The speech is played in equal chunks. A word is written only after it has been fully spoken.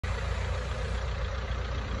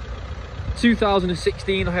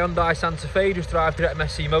2016 Hyundai Santa Fe, just arrived here at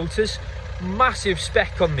MSC Motors. Massive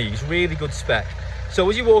spec on these, really good spec. So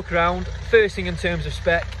as you walk around, first thing in terms of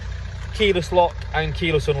spec, keyless lock and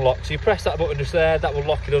keyless unlock. So you press that button just there, that will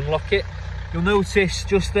lock it, unlock it. You'll notice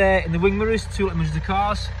just there in the wing mirrors, 2 images of the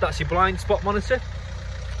cars, that's your blind spot monitor.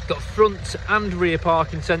 Got front and rear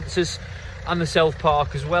parking sensors and the self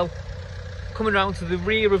park as well. Coming around to the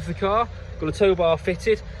rear of the car, got a tow bar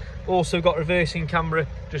fitted. Also got reversing camera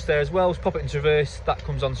just there as well. Just pop it into reverse, that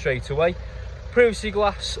comes on straight away. Privacy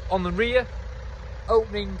glass on the rear,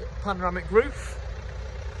 opening panoramic roof.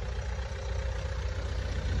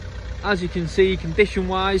 As you can see, condition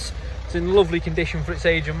wise, it's in lovely condition for its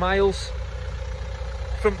age and miles.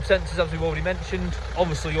 Front sensors, as we've already mentioned,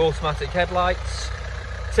 obviously automatic headlights.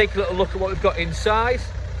 Take a little look at what we've got inside.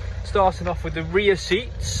 Starting off with the rear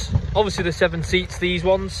seats, obviously the 7 seats, these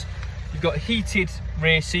ones. You've got heated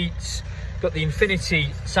rear seats, got the Infinity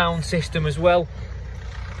sound system as well.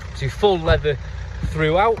 So full leather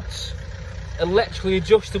throughout. Electrically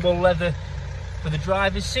adjustable leather for the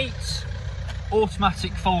driver's seats.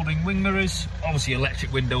 Automatic folding wing mirrors, obviously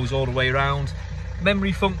electric windows all the way around.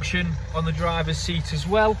 Memory function on the driver's seat as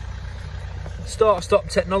well. Start stop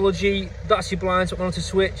technology, that's your blind spot monitor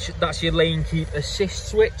switch, that's your lane keep assist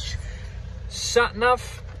switch. Sat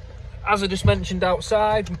nav, as I just mentioned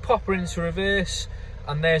outside, we pop her into reverse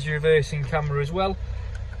and there's your reversing camera as well.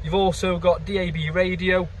 You've also got DAB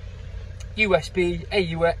radio, USB,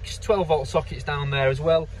 AUX, 12 volt sockets down there as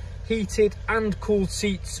well. Heated and cooled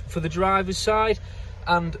seats for the driver's side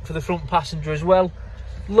and for the front passenger as well.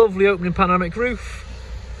 Lovely opening panoramic roof.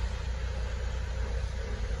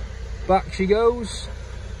 Back she goes.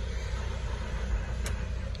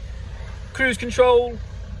 Cruise control,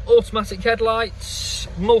 automatic headlights,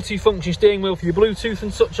 multi-function steering wheel for your Bluetooth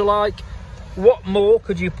and such alike. What more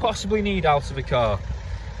could you possibly need out of a car?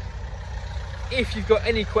 If you've got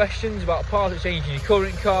any questions about part exchange in your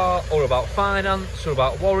current car, or about finance, or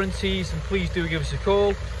about warranties, then please do give us a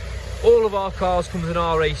call. All of our cars come with an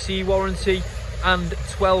RAC warranty and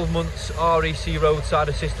 12 months RAC roadside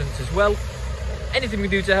assistance as well. Anything we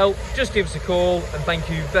do to help, just give us a call, and thank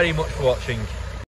you very much for watching.